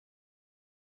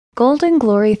Golden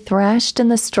Glory thrashed in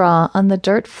the straw on the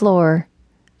dirt floor,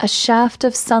 a shaft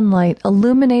of sunlight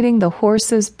illuminating the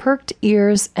horse's perked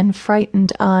ears and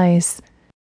frightened eyes.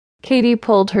 Katy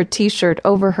pulled her t-shirt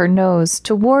over her nose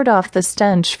to ward off the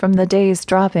stench from the day's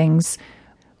droppings,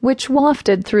 which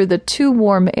wafted through the too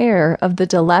warm air of the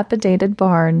dilapidated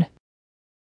barn.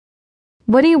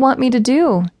 "What do you want me to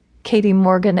do?" Katy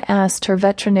Morgan asked her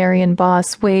veterinarian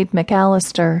boss, Wade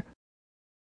McAllister.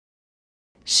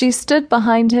 She stood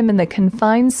behind him in the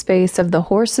confined space of the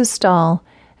horse's stall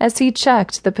as he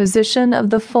checked the position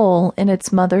of the foal in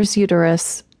its mother's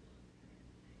uterus.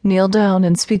 "Kneel down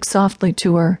and speak softly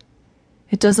to her.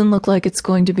 It doesn't look like it's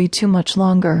going to be too much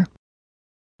longer."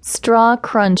 Straw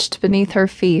crunched beneath her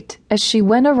feet as she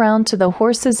went around to the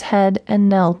horse's head and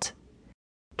knelt.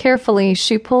 Carefully,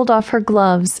 she pulled off her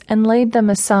gloves and laid them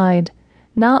aside,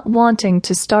 not wanting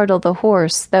to startle the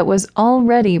horse that was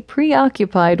already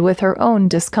preoccupied with her own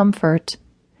discomfort.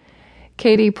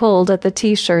 Katy pulled at the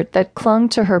t-shirt that clung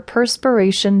to her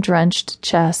perspiration-drenched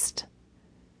chest.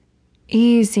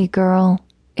 "Easy, girl.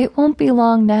 It won't be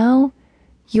long now.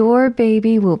 Your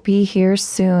baby will be here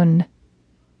soon."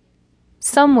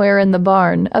 Somewhere in the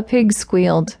barn, a pig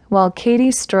squealed, while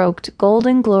Katy stroked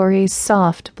Golden Glory's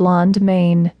soft blonde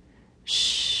mane.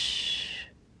 "Shh.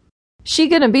 She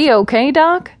gonna be okay,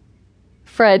 Doc?"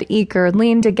 Fred Eaker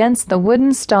leaned against the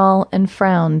wooden stall and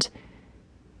frowned.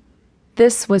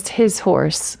 This was his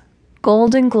horse,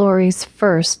 Golden Glory's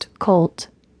first colt.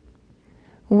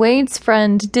 Wade's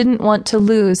friend didn't want to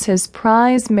lose his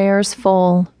prize mare's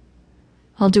foal.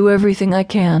 "I'll do everything I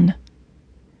can."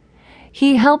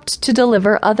 He helped to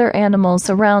deliver other animals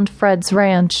around Fred's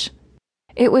ranch.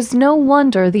 It was no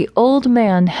wonder the old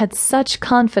man had such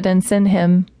confidence in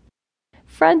him.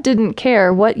 Fred didn't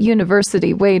care what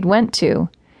university Wade went to,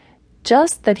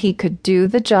 just that he could do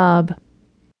the job.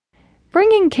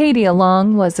 Bringing Katy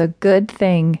along was a good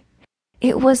thing.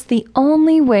 It was the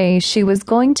only way she was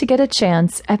going to get a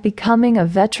chance at becoming a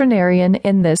veterinarian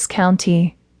in this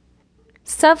county.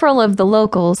 Several of the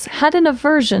locals had an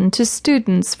aversion to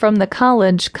students from the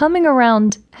college coming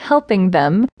around helping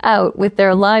them out with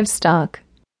their livestock.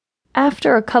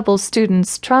 After a couple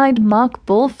students tried mock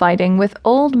bullfighting with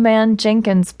Old Man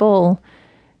Jenkins' bull,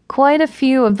 quite a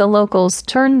few of the locals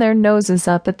turned their noses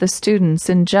up at the students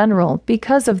in general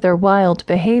because of their wild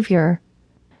behavior.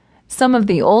 Some of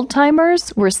the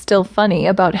old-timers were still funny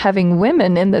about having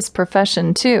women in this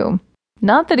profession too.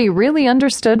 Not that he really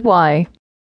understood why.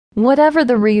 Whatever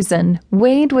the reason,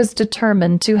 Wade was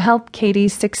determined to help Katy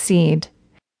succeed.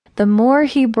 The more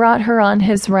he brought her on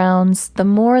his rounds, the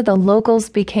more the locals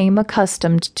became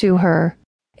accustomed to her.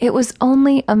 It was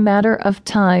only a matter of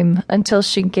time until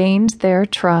she gained their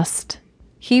trust.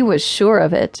 He was sure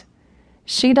of it.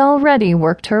 She'd already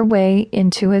worked her way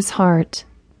into his heart.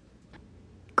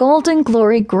 Golden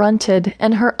Glory grunted,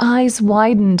 and her eyes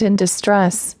widened in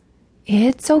distress.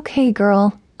 "It's okay,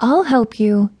 girl. I'll help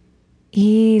you.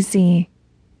 Easy."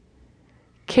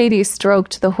 Katy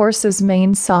stroked the horse's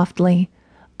mane softly,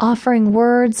 offering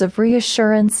words of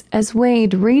reassurance as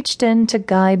Wade reached in to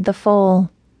guide the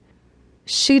foal.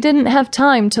 She didn't have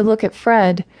time to look at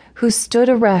Fred, who stood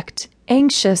erect,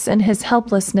 anxious in his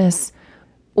helplessness,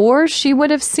 or she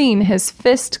would have seen his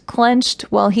fist clenched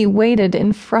while he waited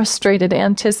in frustrated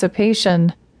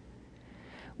anticipation.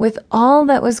 With all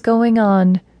that was going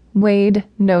on, Wade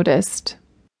noticed.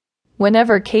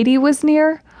 Whenever Katy was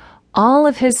near, all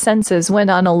of his senses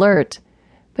went on alert,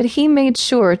 but he made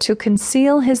sure to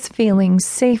conceal his feelings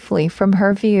safely from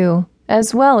her view,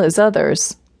 as well as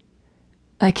others.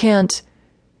 "I can't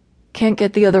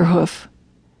get the other hoof."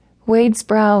 Wade's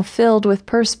brow filled with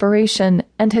perspiration,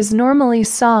 and his normally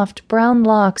soft brown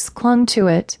locks clung to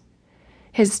it.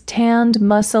 His tanned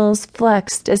muscles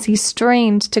flexed as he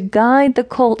strained to guide the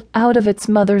colt out of its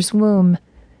mother's womb.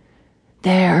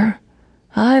 "There.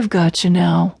 I've got you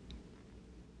now."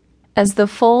 As the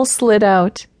foal slid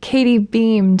out, Katy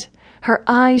beamed, her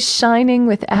eyes shining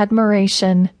with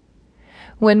admiration.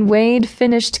 When Wade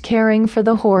finished caring for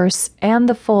the horse and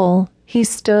the foal, he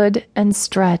stood and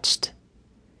stretched.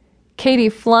 Katy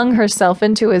flung herself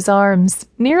into his arms,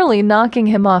 nearly knocking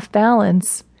him off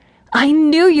balance. "I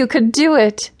knew you could do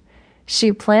it!"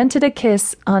 She planted a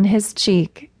kiss on his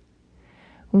cheek.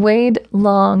 Wade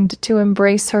longed to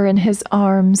embrace her in his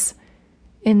arms.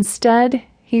 Instead,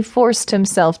 he forced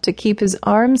himself to keep his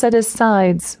arms at his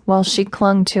sides while she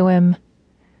clung to him.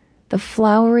 The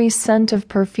flowery scent of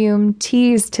perfume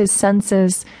teased his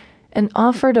senses and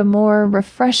offered a more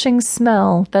refreshing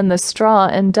smell than the straw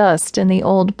and dust in the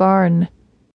old barn.